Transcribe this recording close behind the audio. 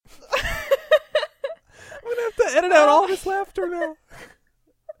out all this laughter now.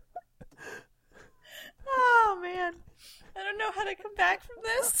 Oh, man. I don't know how to come back from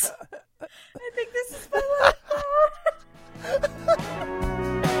this. I think this is my last one.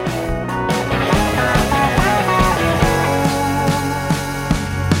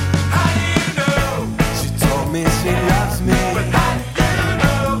 Me she loves me, but how do you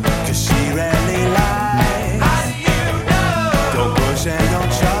know? 'Cause she rarely lies. How do you know? Don't push and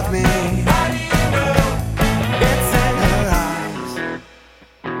don't shove me. How do you know? It's in her eyes.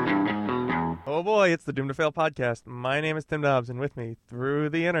 Oh boy, it's the Doomed to Fail podcast. My name is Tim Dobbs, and with me through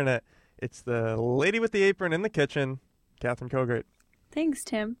the internet, it's the lady with the apron in the kitchen, Catherine Kogert. Thanks,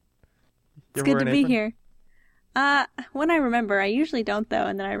 Tim. You It's ever good wear to an be apron? here. When I remember. I usually don't, though,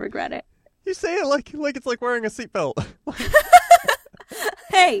 and then I regret it. You say it like it's like wearing a seatbelt.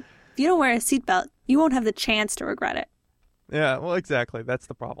 Hey, if you don't wear a seatbelt, you won't have the chance to regret it. Yeah, well, exactly. That's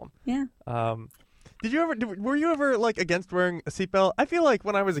the problem. Yeah. Were you ever like against wearing a seatbelt? I feel like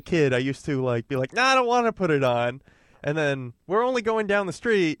when I was a kid, I used to like be like, nah, I don't want to put it on. And then we're only going down the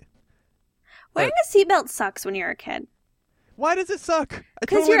street. Wearing a seatbelt sucks when you're a kid. Why does it suck?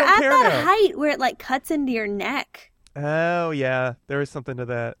 Because totally you're don't at care that now. height where it like cuts into your neck. Oh yeah, there is something to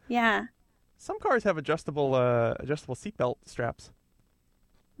that. Yeah. Some cars have adjustable seatbelt straps.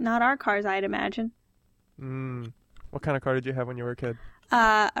 Not our cars, I'd imagine. What kind of car did you have when you were a kid?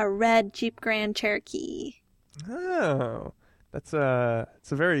 A red Jeep Grand Cherokee. Oh, it's a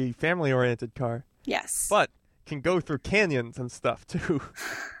very family-oriented car, Yes. but can go through canyons and stuff too.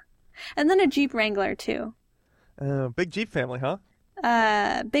 And then a Jeep Wrangler, too. Big Jeep family,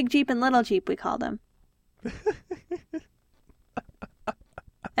 huh? Big Jeep and Little Jeep, we call them.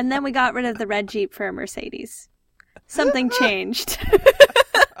 And then we got rid of the red Jeep for a Mercedes. Something changed.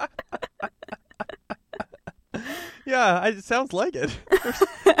 Yeah, it sounds like it.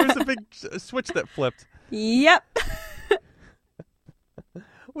 There's a big switch that flipped. Yep.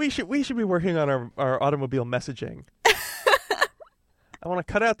 We should be working on our automobile messaging. I want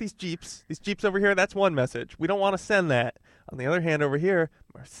to cut out these Jeeps. These Jeeps over here, that's one message. We don't want to send that. On the other hand, over here,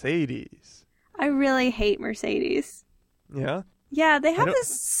 Mercedes. I really hate Mercedes. Yeah? Yeah, they have this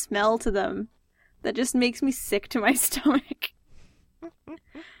smell to them that just makes me sick to my stomach.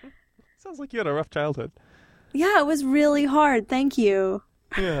 Sounds like you had a rough childhood. Yeah, it was really hard. Thank you.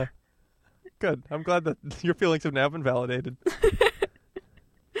 Yeah. Good. I'm glad that your feelings have now been validated.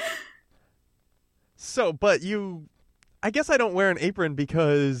 So, but I guess I don't wear an apron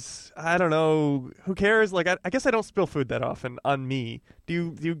because, I don't know, who cares? Like, I guess I don't spill food that often on me.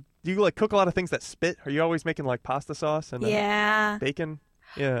 Do you like cook a lot of things that spit? Are you always making like pasta sauce and Yeah. bacon?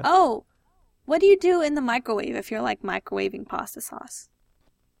 Yeah. Oh, what do you do in the microwave if you're like microwaving pasta sauce?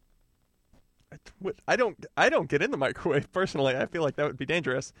 I don't get in the microwave personally. I feel like that would be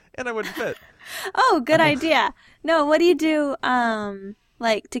dangerous and I wouldn't fit. Oh, good idea. No, what do you do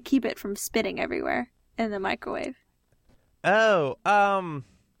like to keep it from spitting everywhere in the microwave? Oh,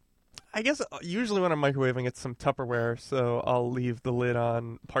 I guess usually when I'm microwaving, it's some Tupperware, so I'll leave the lid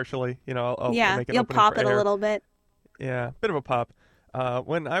on partially. You know, I'll Yeah, make an you'll opening pop for it air. a little bit. Yeah, bit of a pop.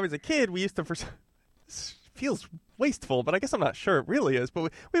 When I was a kid, we used to this feels wasteful, but I guess I'm not sure it really is.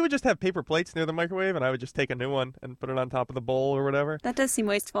 But we would just have paper plates near the microwave, and I would just take a new one and put it on top of the bowl or whatever. That does seem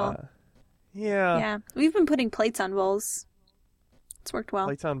wasteful. Yeah. Yeah, we've been putting plates on bowls. It's worked well.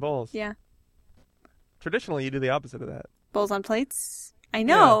 Plates on bowls. Yeah. Traditionally, you do the opposite of that. Bowls on plates? I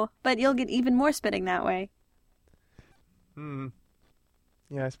know, but you'll get even more spitting that way.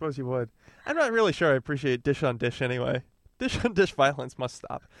 Yeah, I suppose you would. I'm not really sure I appreciate dish on dish anyway. Dish on dish violence must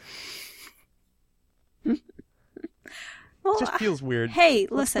stop. Well, It just feels weird. Hey,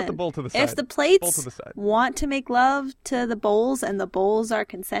 Let's listen. put the bowl to the side. If the Bowl plates to the side. want to make love to the bowls and the bowls are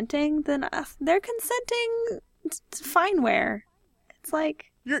consenting, then they're consenting to fineware. It's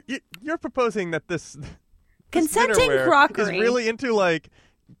like You're proposing that this consenting dinnerware crockery. is really into like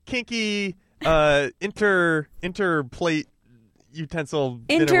kinky interplate utensil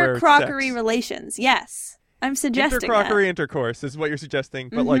dinnerware Inter-crockery sex. relations. Yes, I'm suggesting Inter-crockery that. intercourse is what you're suggesting,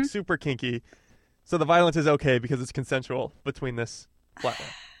 but like super kinky. So the violence is okay because it's consensual between this platform.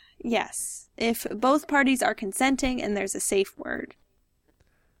 Yes, if both parties are consenting and there's a safe word.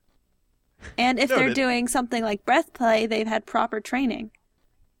 And if they're Noted. doing something like breath play, they've had proper training.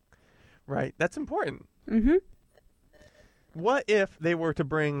 Right, that's important. Mm-hmm. What if they were to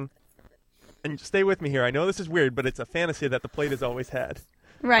bring, and stay with me here, I know this is weird, but it's a fantasy that the plate has always had.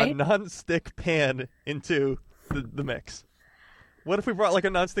 Right. A non-stick pan into the mix. What if we brought like a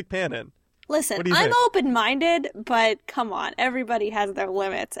non-stick pan in? Listen, What do you I'm think? open-minded, but come on, everybody has their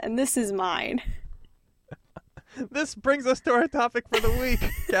limits, and this is mine. This brings us to our topic for the week.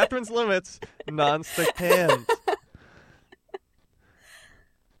 Catherine's limits, non-stick pans.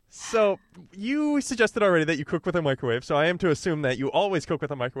 So you suggested already that you cook with a microwave, so I am to assume that you always cook with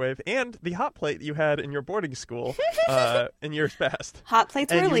a microwave and the hot plate you had in your boarding school in years past. Hot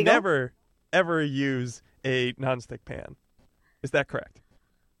plates were And you illegal. never, ever use a nonstick pan. Is that correct?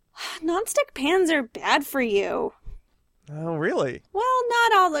 Nonstick pans are bad for you. Oh, really? Well,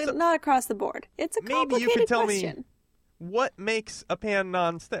 not across the board. It's a Maybe complicated you could tell question. me what makes a pan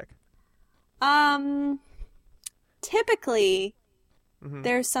nonstick? Typically, Mhm.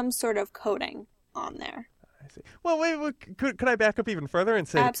 there's some sort of coating on there. I see. Well, wait, could I back up even further and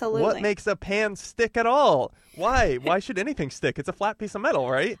say, Absolutely. what makes a pan stick at all? Why? Why should anything stick? It's a flat piece of metal,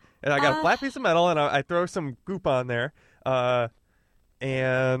 right? And I got a flat piece of metal, and I throw some goop on there.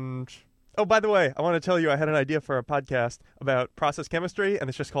 And oh, by the way, I want to tell you, I had an idea for a podcast about process chemistry, and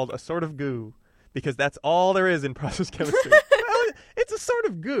it's just called A Sort of Goo, because that's all there is in process chemistry. Well, it's a sort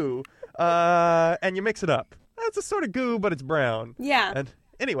of goo, and you mix it up. It's a sort of goo, but it's brown. Yeah. And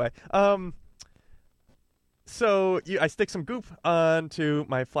anyway, so I stick some goop onto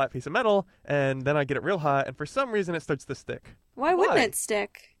my flat piece of metal, and then I get it real hot, and for some reason it starts to stick. Why wouldn't why? it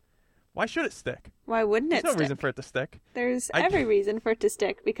stick? Why should it stick? Why wouldn't There's it no stick? reason for it to stick. There's I- every reason for it to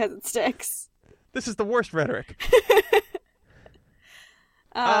stick because it sticks. This is the worst rhetoric.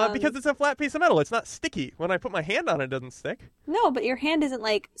 Because it's a flat piece of metal. It's not sticky. When I put my hand on it, it doesn't stick. No, but your hand isn't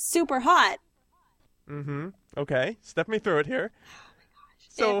like super hot. Mm-hmm. Okay. Step me through it here.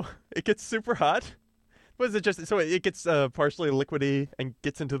 So it gets super hot. What is it just? So it gets partially liquidy and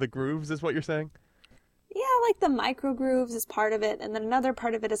gets into the grooves, is what you're saying? Yeah, like the micro grooves is part of it, and then another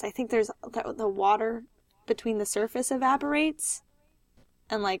part of it is I think there's the water between the surface evaporates,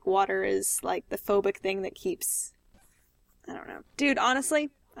 and like water is like the phobic thing that keeps. I don't know, dude. Honestly,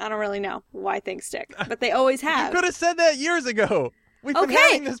 I don't really know why things stick, but they always You have. could have said that years ago. We've been Okay,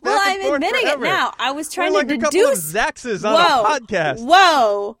 having this back well, and I'm forth admitting forever. it now. I was trying We're like to a couple of deduce. Zaxes on Whoa, a podcast.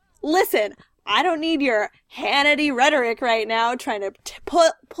 Whoa! Listen, I don't need your Hannity rhetoric right now trying to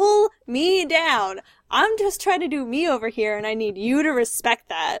pull me down. I'm just trying to do me over here, and I need you to respect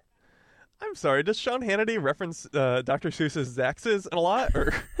that. I'm sorry. Does Sean Hannity reference Dr. Seuss's Zaxes a lot,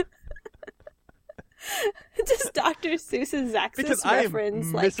 or Does Dr. Seuss's Zaxxus because I reference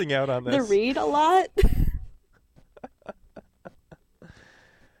am like missing out on this? the read a lot?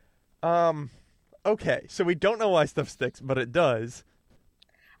 Okay, so we don't know why stuff sticks, but it does.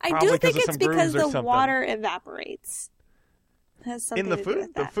 I Probably do 'cause think of it's some because grooves or the something. water evaporates. It has something In the to do food,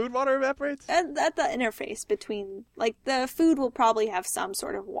 with the that. food water evaporates. At the interface between, like, the food will probably have some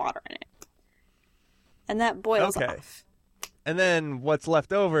sort of water in it. And that boils Okay. off. And then what's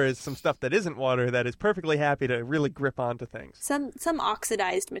left over is some stuff that isn't water that is perfectly happy to really grip onto things. Some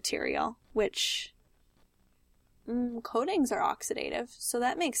oxidized material, which coatings are oxidative, so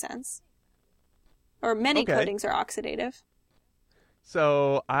that makes sense. Or many Okay. coatings are oxidative.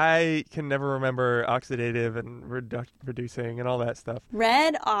 So I can never remember oxidative and reducing and all that stuff.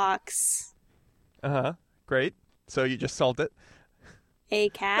 Red ox, Great. So you just salt it. a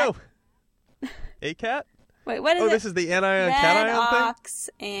cat. No. A cat? Wait, what is Oh, it? this is the anion Red cation thing? ox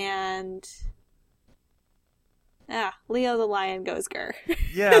and Leo the lion goes grr.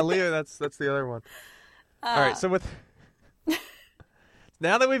 Yeah, Leo, that's the other one. All right, so with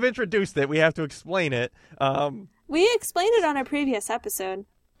now that we've introduced it, we have to explain it. We explained it on a previous episode.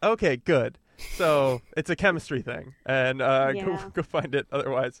 Okay, good. So it's a chemistry thing, and Yeah. go find it.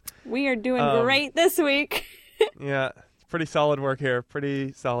 Otherwise, We are doing Um, great this week. yeah, pretty solid work here.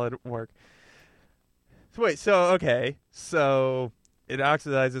 Pretty solid work. So wait, so it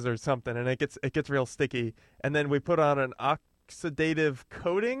oxidizes or something, and it gets real sticky, and then we put on an oxidative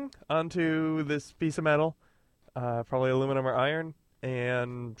coating onto this piece of metal, probably aluminum or iron,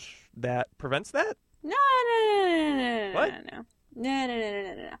 and that prevents that. No. What?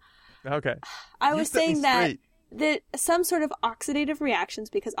 No. Okay. I You was set me saying that straight. some sort of oxidative reactions,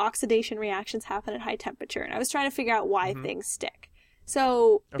 because oxidation reactions happen at high temperature, and I was trying to figure out why things stick.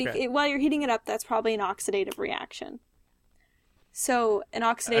 So Okay. while you're heating it up, that's probably an oxidative reaction. So an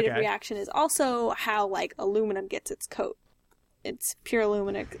oxidative Okay. reaction is also how like aluminum gets its coat. It's pure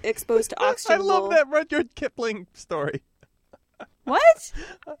aluminum exposed to oxygen. I love that Rudyard Kipling story. What?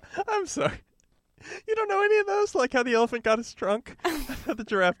 I'm sorry. You don't know any of those? Like how the elephant got its trunk, how the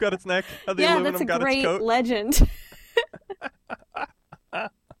giraffe got its neck, how the Yeah, aluminum that's a got great its coat? legend.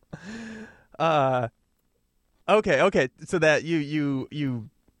 Okay. So that you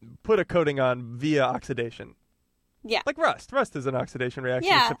put a coating on via oxidation. Yeah. Like rust. Rust is an oxidation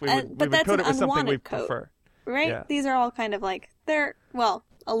reaction. Yeah, except we would but that's coat an it with something we unwanted coat. prefer. Right? Yeah. These are all kind of like,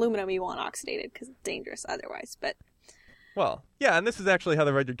 aluminum you want oxidated because it's dangerous otherwise, but Well, yeah, and this is actually how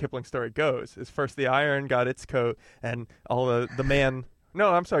the Rudyard Kipling story goes. Is first the iron got its coat, and all the man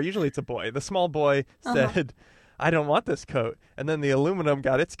No, I'm sorry. Usually it's a boy. The small boy said, I don't want this coat. And then the aluminum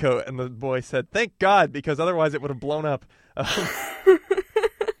got its coat, and the boy said, thank God, because otherwise it would have blown up.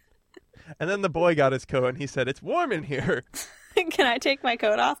 And then the boy got his coat, and he said, it's warm in here. Can I take my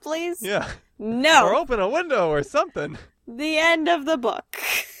coat off, please? Yeah. No. Or open a window or something. The end of the book.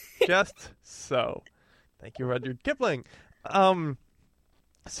 Just so. Thank you, Rudyard Kipling.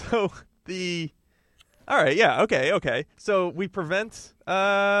 So all right, yeah, okay. So we prevent,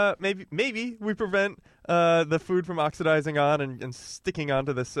 maybe we prevent the food from oxidizing on and sticking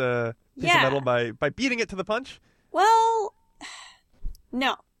onto this piece of metal by beating it to the punch? Well,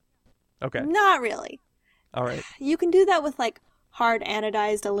 no. Okay. Not really. All right. You can do that with like hard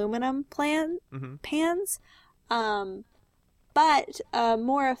anodized aluminum pans. But a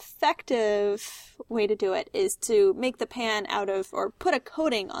more effective way to do it is to make the pan or put a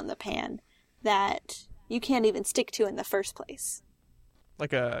coating on the pan that you can't even stick to in the first place.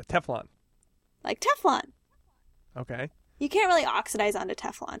 Like a Teflon. Like Teflon. Okay. You can't really oxidize onto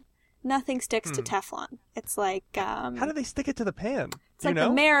Teflon. Nothing sticks to Teflon. It's like... How do they stick it to the pan? It's like the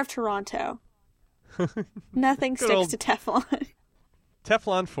mayor of Toronto. Nothing sticks to Teflon.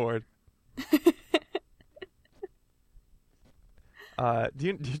 Teflon Ford.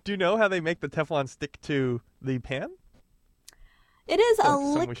 Do you know how they make the Teflon stick to the pan? It is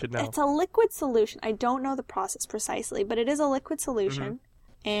it's a liquid solution. I don't know the process precisely, but it is a liquid solution,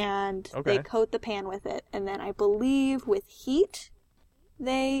 and they coat the pan with it, and then I believe with heat,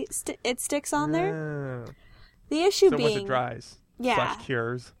 it sticks on there. The issue being once it dries, /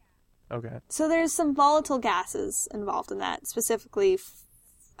 cures. Okay. So there's some volatile gases involved in that, specifically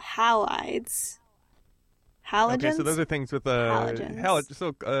halides. Halogens? Okay, so those are things with halogens.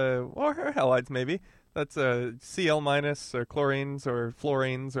 Or halides maybe. That's Cl- or chlorines or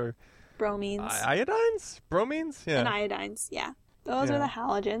fluorines or bromines. Iodines? Bromines? Yeah. And iodines, yeah. Those are the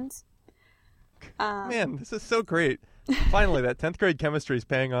halogens. Man, this is so great. Finally, that 10th grade chemistry is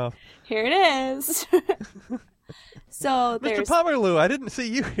paying off. Here it is. So Mr. Pomerleau, I didn't see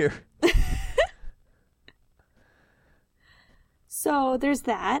you here. So there's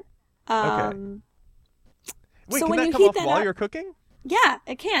that. Okay. Wait, so can when that you come heat off that while up, you're cooking? Yeah,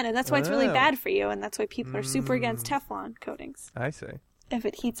 it can, and that's why it's really bad for you, and that's why people are super against Teflon coatings. I see. If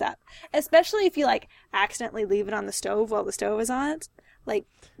it heats up. Especially if you, like, accidentally leave it on the stove while the stove is on it. Like,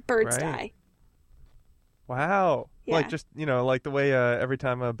 birds die. Wow. Yeah. Like, just, like the way every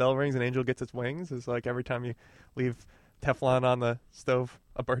time a bell rings, an angel gets its wings, is like every time you leave Teflon on the stove,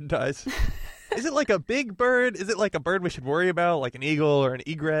 a bird dies. Is it like a big bird? Is it like a bird we should worry about, like an eagle or an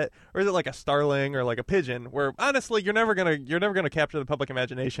egret, or is it like a starling or like a pigeon? Where honestly, you're never gonna capture the public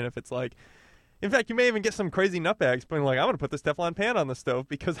imagination if it's like. In fact, you may even get some crazy nutbags being like, "I'm gonna put this Teflon pan on the stove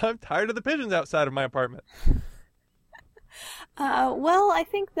because I'm tired of the pigeons outside of my apartment." Well, I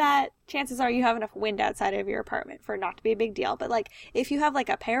think that chances are you have enough wind outside of your apartment for it not to be a big deal. But like, if you have like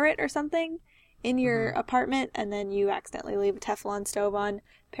a parrot or something in your apartment and then you accidentally leave a Teflon stove on,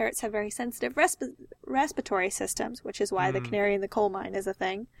 parrots have very sensitive respiratory systems, which is why the canary in the coal mine is a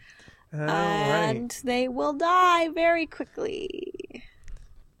thing. And they will die very quickly.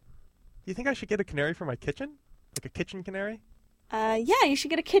 You think I should get a canary for my kitchen? Like a kitchen canary? Yeah, you should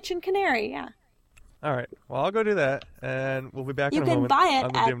get a kitchen canary, yeah. All right. Well, I'll go do that, and we'll be back in a moment. You can buy it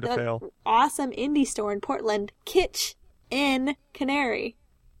on the at Doomed to the Fail awesome indie store in Portland, Kitch in Canary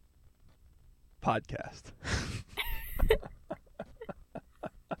podcast.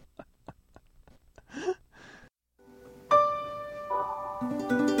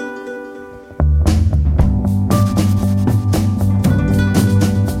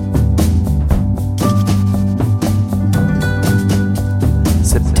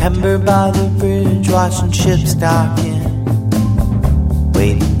 September by the bridge, watching ships dock in,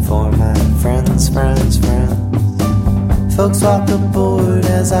 waiting for my friends. Folks walk aboard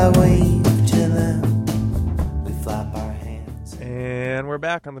as I wave to them. We flap our hands. And we're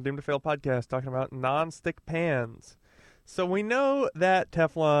back on the Doomed to Fail podcast talking about non-stick pans. So we know that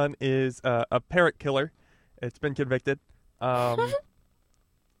Teflon is a parrot killer. It's been convicted.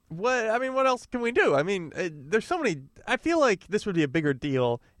 What else can we do? I mean, there's so many. I feel like this would be a bigger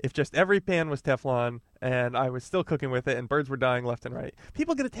deal if just every pan was Teflon and I was still cooking with it and birds were dying left and right.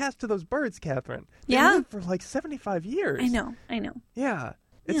 People get attached to those birds, Catherine. They live for like 75 years. I know. Yeah.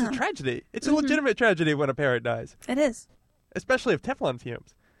 It's a tragedy. It's a legitimate tragedy when a parrot dies. It is. Especially if Teflon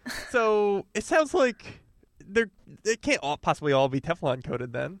fumes. So it sounds like it can't possibly all be Teflon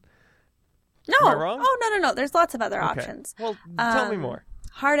coated then. No. Am I wrong? Oh, no. There's lots of other options. Well, tell me more.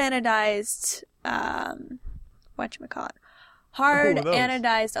 Hard anodized, whatchamacallit? Hard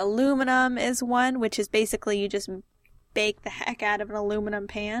anodized aluminum is one, which is basically you just bake the heck out of an aluminum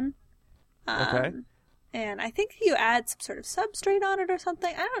pan. Okay. And I think you add some sort of substrate on it or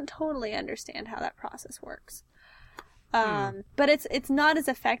something. I don't totally understand how that process works. But it's not as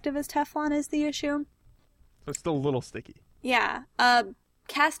effective as Teflon is the issue. So it's still a little sticky. Yeah.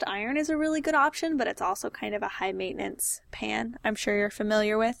 Cast iron is a really good option, but it's also kind of a high maintenance pan. I'm sure you're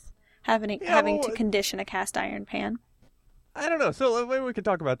familiar with having to condition a cast iron pan. I don't know. So maybe we could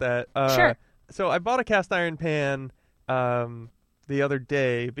talk about that. Sure. So I bought a cast iron pan the other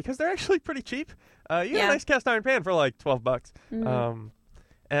day because they're actually pretty cheap. You get a nice cast iron pan for like $12. Mm-hmm.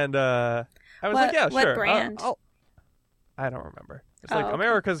 And I was like, yeah, what sure. brand? I don't remember. It's like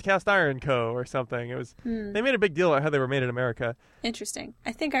America's Cast Iron Co. or something. It was. They made a big deal about how they were made in America. Interesting.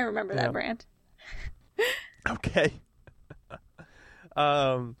 I think I remember that brand. Okay.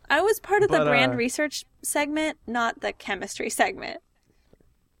 I was part of the brand research segment, not the chemistry segment.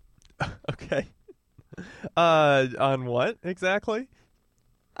 Okay. On what exactly?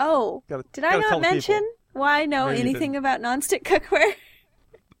 Oh, did I not mention why I know anything about nonstick cookware?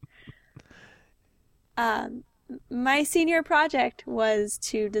 My senior project was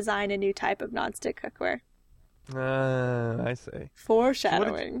to design a new type of nonstick cookware. I see.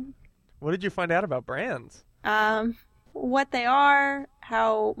 Foreshadowing. What did you find out about brands? What they are,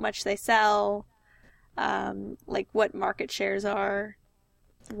 how much they sell, like what market shares are,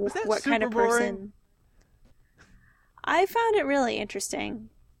 what kind of person. Boring? I found it really interesting.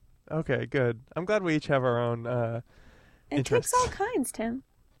 Okay, good. I'm glad we each have our own It interests. takes all kinds, Tim.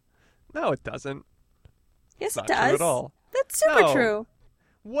 No, it doesn't. Yes, It's it not does. true at all. That's super true.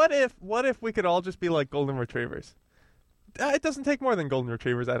 What if we could all just be like golden retrievers? It doesn't take more than golden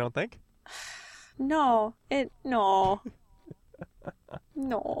retrievers, I don't think. No.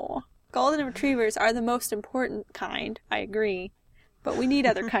 No. Golden retrievers are the most important kind, I agree. But we need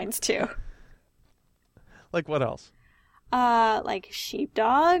other kinds too. Like what else? Like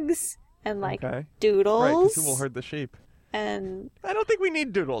sheepdogs and like doodles. Right, because who will herd the sheep? And I don't think we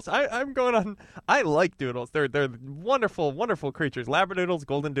need doodles. I'm going on. I like doodles. They're wonderful, wonderful creatures. Labradoodles,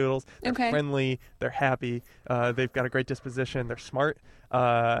 golden doodles. They're friendly. They're happy. They've got a great disposition. They're smart.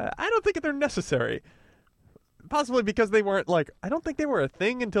 I don't think they're necessary. Possibly because they weren't I don't think they were a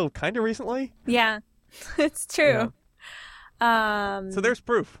thing until kind of recently. Yeah, it's true. So there's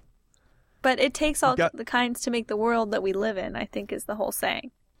proof. But it takes all the kinds to make the world that we live in, I think is the whole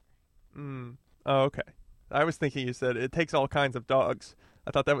saying. Oh, okay. I was thinking you said it takes all kinds of dogs.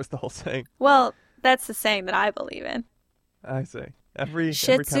 I thought that was the whole saying. Well, that's the saying that I believe in. I see. Every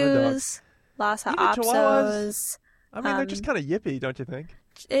Shih kind of dog. Tzus, Lhasa Even Apsos. Chihuahuas. I mean, they're just kind of yippy, don't you think?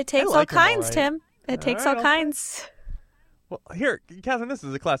 It takes all kinds, Tim. It takes all kinds. Well, here, Catherine, this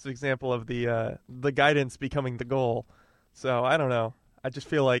is a classic example of the guidance becoming the goal. So I don't know. I just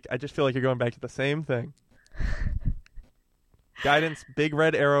feel like you're going back to the same thing. Guidance, big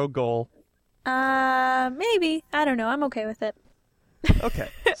red arrow, goal. Maybe. I don't know. I'm okay with it. Okay.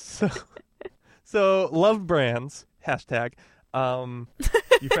 So love brands, hashtag.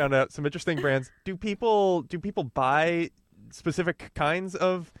 You found out some interesting brands. Do people buy specific kinds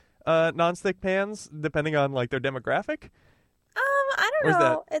of nonstick pans depending on their demographic? I don't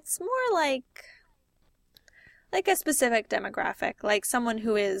know. It's more like a specific demographic. Like someone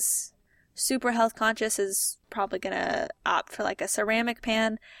who is super health conscious is probably gonna opt for a ceramic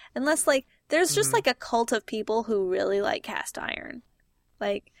pan, unless there's just a cult of people who really like cast iron.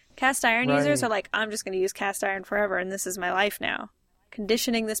 Cast iron users are I'm just gonna use cast iron forever, and this is my life now.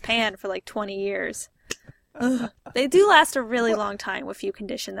 Conditioning this pan for 20 years. They do last a really long time if you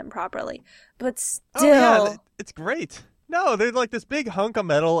condition them properly, but still, it's great. No, they're this big hunk of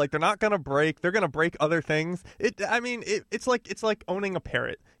metal. They're not gonna break. They're gonna break other things. It's like owning a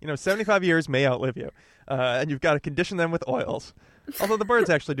parrot. 75 years may outlive you, and you've got to condition them with oils. Although the birds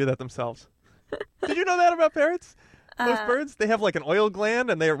actually do that themselves. Did you know that about parrots? Those birds, they have an oil gland,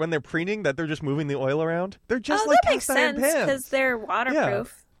 and when they're preening, that they're just moving the oil around. They're just that cast makes iron sense pans. because they're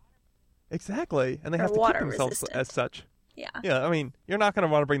waterproof. Yeah, exactly, and they They're have to keep water themselves resistant. as such. Yeah. Yeah, you're not going to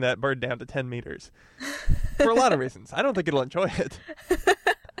want to bring that bird down to 10 meters for a lot of reasons. I don't think it'll enjoy it.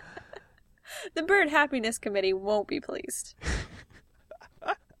 The Bird Happiness Committee won't be pleased.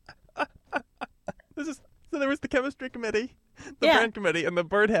 So there was the chemistry committee, the brand committee, and the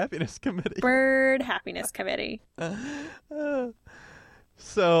bird happiness committee. Bird Happiness Committee.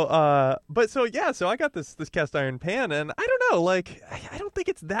 So I got this cast iron pan, and I don't know, I don't think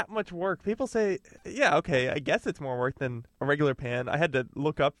it's that much work. People say, yeah, okay, I guess it's more work than a regular pan. I had to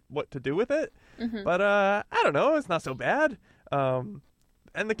look up what to do with it, but I don't know, it's not so bad. And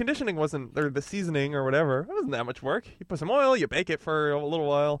the conditioning or the seasoning or whatever, it wasn't that much work. You put some oil, you bake it for a little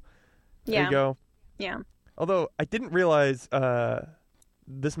while. There you go. Yeah. Although I didn't realize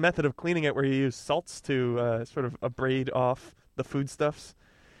this method of cleaning it where you use salts to sort of abrade off the foodstuffs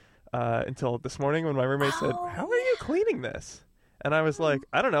until this morning when my roommate said, Oh, "How are you cleaning this?" And I was like,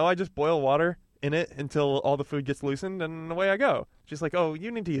 "I don't know. I just boil water in it until all the food gets loosened and away I go." She's like, "Oh,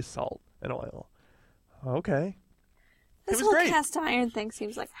 you need to use salt and oil." Okay. This was whole great. cast iron thing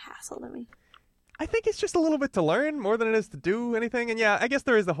seems like a hassle to me. I think it's just a little bit to learn more than it is to do anything. And yeah, I guess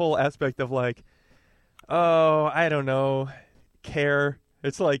there is the whole aspect of like, oh, I don't know, care.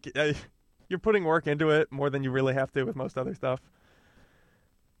 It's like you're putting work into it more than you really have to with most other stuff.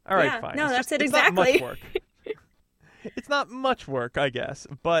 All right, Yeah, fine. no, It's that's just- it it's not much exactly. work. It's not much work, I guess.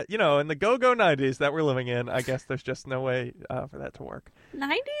 But, you know, in the go-go 90s that we're living in, I guess there's just no way for that to work.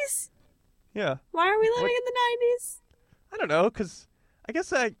 90s? Yeah. Why are we living in the 90s? I don't know, because I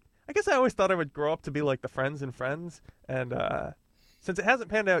guess I always thought I would grow up to be like the Friends and Friends, and since it hasn't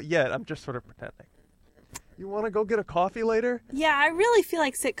panned out yet, I'm just sort of pretending. You want to go get a coffee later? Yeah, I really feel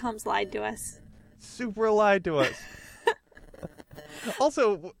like sitcoms lied to us. Super lied to us.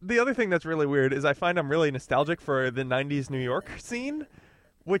 Also, the other thing that's really weird is I find I'm really nostalgic for the 90s New York scene,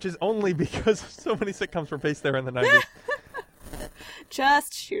 which is only because so many sitcoms were based there in the 90s.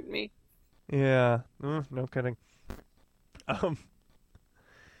 Just shoot me. Yeah, no kidding.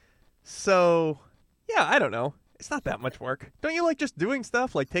 So, yeah, I don't know. It's not that much work. Don't you like just doing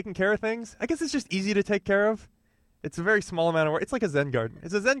stuff, like taking care of things? I guess it's just easy to take care of. It's a very small amount of work. It's like a Zen garden.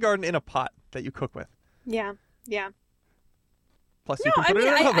 It's a Zen garden in a pot that you cook with. Yeah, yeah. Plus, No, you can I put mean, it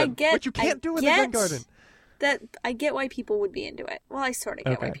in an I oven, get- which you can't I do in the Zen get- garden. That I get why people would be into it. Well, I sort of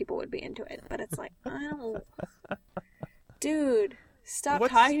get why Okay. people would be into it, but it's like, I don't. Dude, stop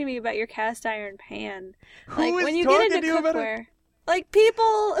What's- talking to me about your cast iron pan. Who Like is when you talking get to into you about it? cookware, like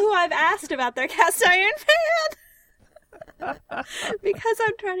people who I've asked about their cast iron pan, because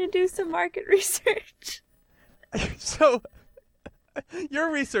I'm trying to do some market research. So, your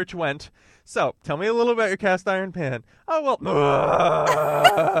research went, so, tell me a little about your cast iron pan. Oh,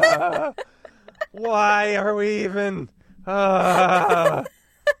 well, why are we even, and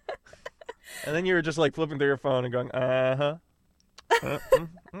then you were just like flipping through your phone and going,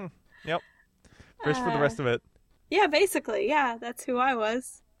 yep. Fish for the rest of it. Yeah, basically, yeah, that's who I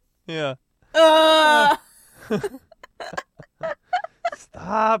was. Yeah. Uh,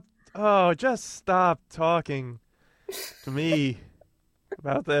 Stop. Oh, just stop talking to me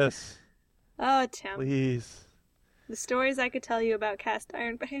about this, oh, Tim, please. the stories I could tell you about cast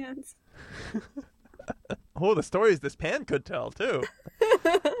iron pans. Oh, the stories this pan could tell, too.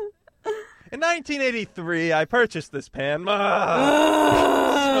 In 1983, I purchased this pan. All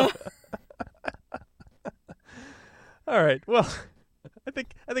right, well, I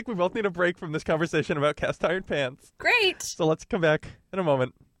think we both need a break from this conversation about cast iron pans. Great. So let's come back in a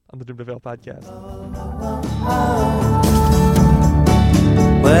moment on the Doom to Fail podcast.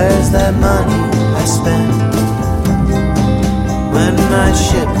 Where's that money I spent when my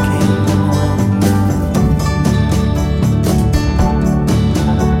ship came home?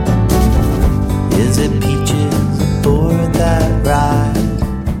 Is it peaches aboard that ride?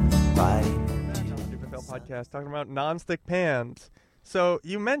 Riding into Back on the Doom to Fail podcast talking about nonstick pans. So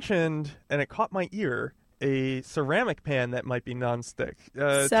you mentioned, and it caught my ear, a ceramic pan that might be nonstick.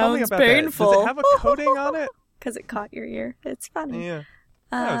 Tell me Sounds about painful. that. Does it have a coating on it? Because it caught your ear. It's funny. Yeah,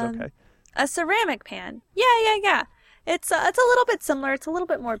 that was Um, okay. A ceramic pan. Yeah. It's a little bit similar. It's a little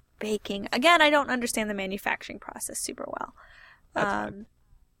bit more baking. Again, I don't understand the manufacturing process super well. That's fine.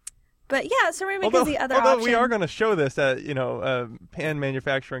 But yeah, ceramic is the other although option. we are going to show this at pan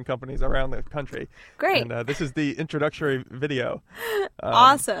manufacturing companies around the country. Great. And this is the introductory video.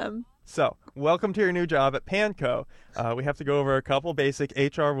 Awesome. So, welcome to your new job at Panco. We have to go over a couple basic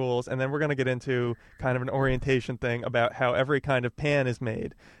HR rules, and then we're going to get into kind of an orientation thing about how every kind of pan is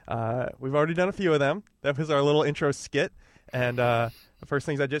made. We've already done a few of them. That was our little intro skit. And the first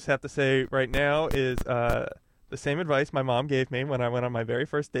things I just have to say right now is the same advice my mom gave me when I went on my very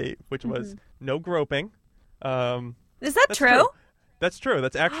first date, which was no groping. Is that That's true? That's true.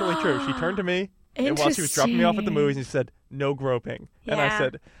 That's actually true. She turned to me and while she was dropping me off at the movies and she said, no groping. And I Yeah.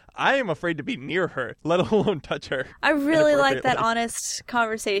 said, I am afraid to be near her, let alone touch her. I really like that inappropriately. honest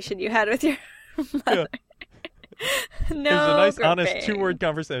conversation you had with your Yeah. mother. It No was a nice, groping. honest two-word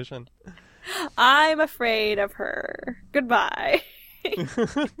conversation. I'm afraid of her. Goodbye.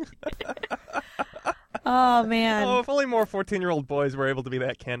 Oh, man. Oh, if only more 14-year-old boys were able to be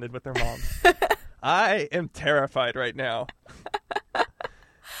that candid with their moms. I am terrified right now.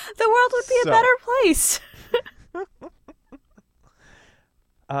 The world would be a So- better place.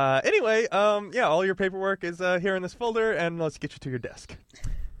 Anyway, yeah, all your paperwork is here in this folder, and let's get you to your desk.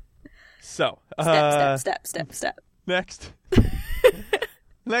 So, Step. next.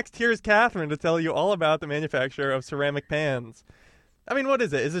 Next, here's Catherine to tell you all about the manufacture of ceramic pans. I mean, what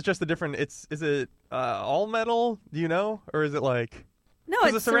is it? Is it just a different? Is it all metal? Do you know, or is it like? No,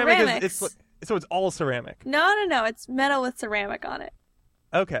 'cause it's the ceramic ceramics. So it's all ceramic. No. It's metal with ceramic on it.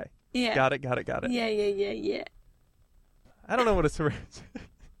 Okay. Yeah. Got it. Yeah. I don't know what a ceramic.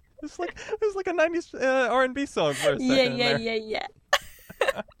 It was like a '90s R&B song for a second. Yeah.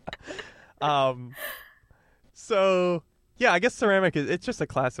 So yeah, I guess ceramic it's just a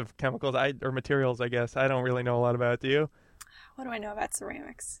class of chemicals or materials. I guess I don't really know a lot about it. Do you? What do I know about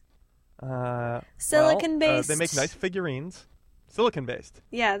ceramics? Well, Silicon-based. they make nice figurines. Silicon-based.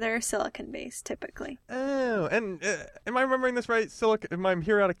 Yeah, they're silicon-based typically. Oh, and am I remembering this right? My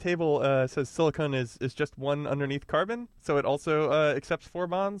periodic table says silicon is just one underneath carbon, so it also accepts 4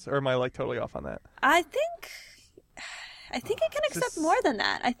 bonds. Or am I like totally off on that? I think it can accept more than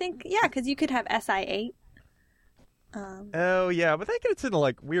that. I think because you could have Si8. Oh yeah, but that gets into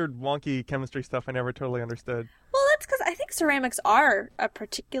like weird, wonky chemistry stuff I never totally understood. Well, that's because I think ceramics are a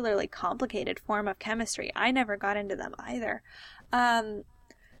particularly complicated form of chemistry. I never got into them either.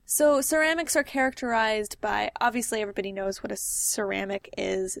 So ceramics are characterized by, obviously everybody knows what a ceramic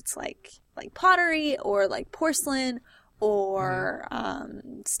is. It's like pottery or like porcelain or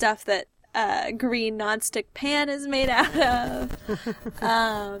stuff that a green nonstick pan is made out of.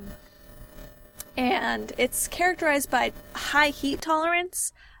 And it's characterized by high heat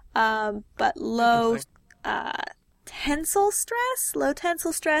tolerance, but low tensile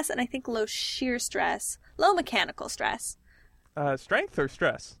stress, and I think low shear stress, low mechanical stress. Strength or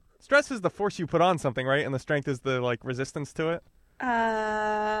stress? Stress is the force you put on something, right? And the strength is the like resistance to it.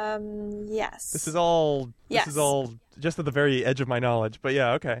 Yes. This is all just at the very edge of my knowledge, but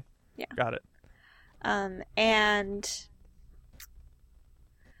yeah, okay. Yeah. Got it. And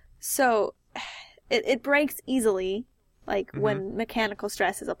so it breaks easily, like when mechanical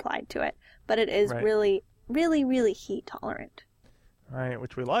stress is applied to it, but it is really, really, really heat tolerant. Right,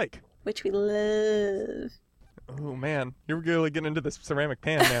 which we like. Which we love. Oh man, you're really getting into this ceramic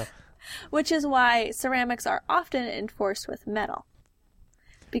pan now. Which is why ceramics are often enforced with metal.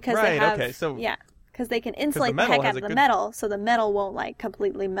 Because right, they have, okay, so because they can insulate the heck out of the metal, so the metal won't like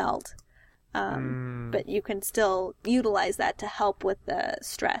completely melt. But you can still utilize that to help with the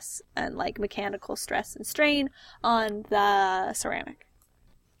stress and like mechanical stress and strain on the ceramic.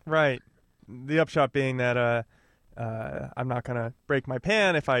 Right. The upshot being that I'm not gonna break my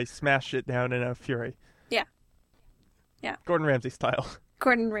pan if I smash it down in a fury. Yeah. Gordon Ramsay style.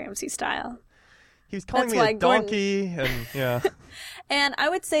 Gordon Ramsay style. He was calling me a donkey, and yeah. And I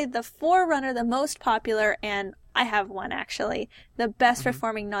would say the forerunner, the most popular, and I have one actually, the best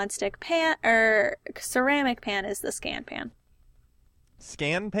performing nonstick pan or ceramic pan is the Scan Pan.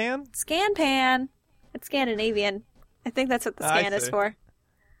 Scan Pan? Scan Pan. It's Scandinavian. I think that's what the scan is for.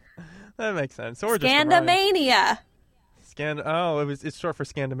 That makes sense. So we're Scandamania. It's short for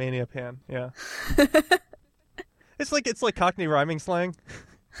Scandamania Pan. Yeah. It's like Cockney rhyming slang.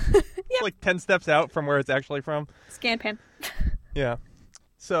 It's like 10 steps out from where it's actually from. Scan Pan. Yeah.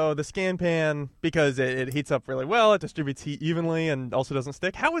 So the Scan Pan, because it heats up really well, it distributes heat evenly and also doesn't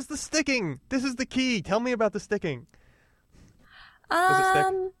stick. How is the sticking? This is the key. Tell me about the sticking. Does it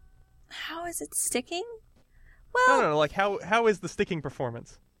stick? How is it sticking? Well, No. Like how is the sticking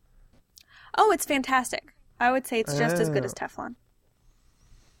performance? Oh, it's fantastic. I would say it's just as good as Teflon.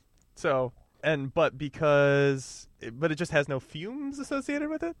 So, but it just has no fumes associated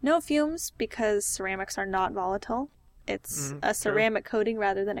with it? No fumes because ceramics are not volatile. It's a ceramic coating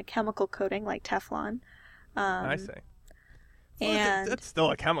rather than a chemical coating like Teflon. I see. And it's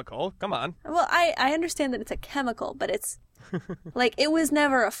still a chemical. Come on. Well, I understand that it's a chemical, but it's like it was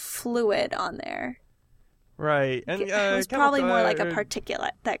never a fluid on there. Right. And it was probably more like a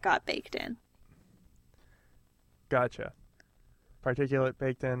particulate that got baked in. Gotcha. Particulate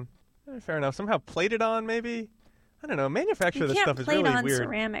baked in. Fair enough. Somehow plated on, maybe? I don't know. Manufacture this stuff is really weird. You can't plate on weird.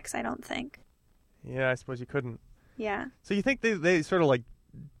 ceramics, I don't think. Yeah, I suppose you couldn't. Yeah. So you think they sort of like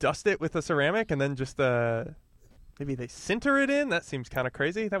dust it with the ceramic and then just maybe they sinter it in? That seems kind of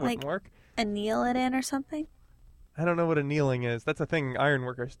crazy. That wouldn't work. Anneal it in or something? I don't know what annealing is. That's a thing iron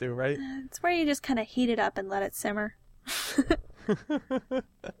workers do, right? It's where you just kind of heat it up and let it simmer.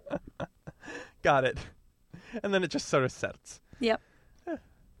 Got it. And then it just sort of sets. Yep.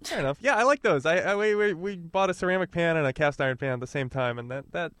 Fair enough. Yeah, I like those. We bought a ceramic pan and a cast iron pan at the same time, and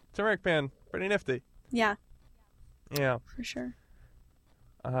that ceramic pan, pretty nifty. Yeah. Yeah. For sure.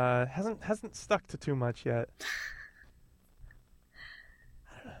 Hasn't stuck to too much yet.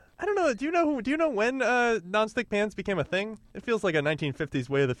 I don't know. Do you know when nonstick pans became a thing? It feels like a 1950s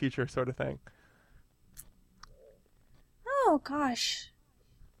way of the future sort of thing. Oh, gosh.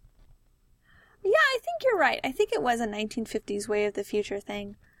 Yeah, I think you're right. I think it was a 1950s way of the future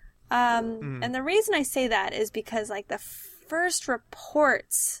thing. And the reason I say that is because, like, the first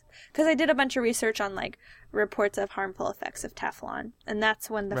reports, because I did a bunch of research on, like, reports of harmful effects of Teflon, and that's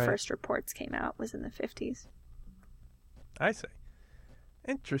when the first reports came out, was in the 50s. I see.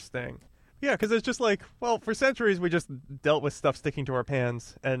 Interesting. Yeah, because it's just like, well, for centuries we just dealt with stuff sticking to our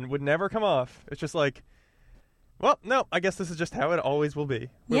pans and would never come off. It's just like, well, no, I guess this is just how it always will be.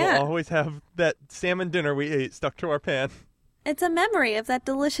 We will always have that salmon dinner we ate stuck to our pan. It's a memory of that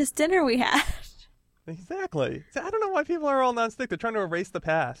delicious dinner we had. Exactly. I don't know why people are all nonstick. They're trying to erase the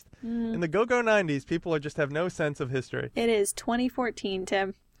past. In the go-go 90s, people just have no sense of history. It is 2014,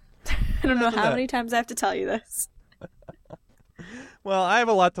 Tim. I don't know how many times I have to tell you this. Well, I have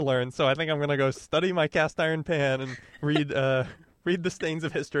a lot to learn, so I think I'm going to go study my cast iron pan and read the stains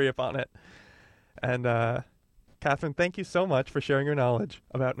of history upon it. And, Catherine, thank you so much for sharing your knowledge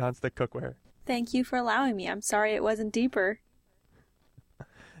about nonstick cookware. Thank you for allowing me. I'm sorry it wasn't deeper.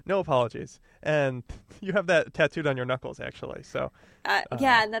 No apologies. And you have that tattooed on your knuckles, actually. So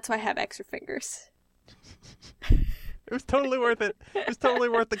yeah, and that's why I have extra fingers. It was totally worth it. It was totally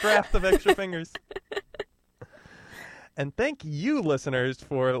worth the graft of extra fingers. And thank you, listeners,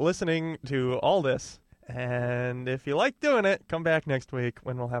 for listening to all this. And if you like doing it, come back next week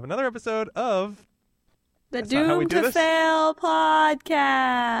when we'll have another episode of The Doomed to Fail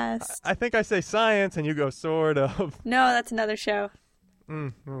podcast. I think I say science and you go sort of. No, that's another show.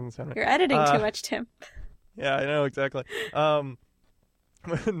 You're editing too much, Tim. Yeah, I know, exactly.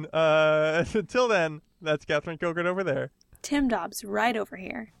 Until then, that's Catherine Cochran over there. Tim Dobbs right over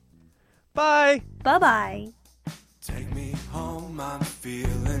here. Bye. Bye-bye. Take me home, I'm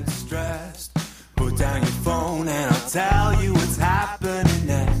feeling stressed. Put down your phone and I'll tell you what's happening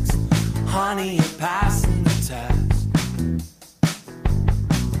next. Honey, you're passing the test.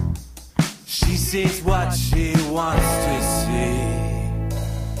 She sees what she wants to see.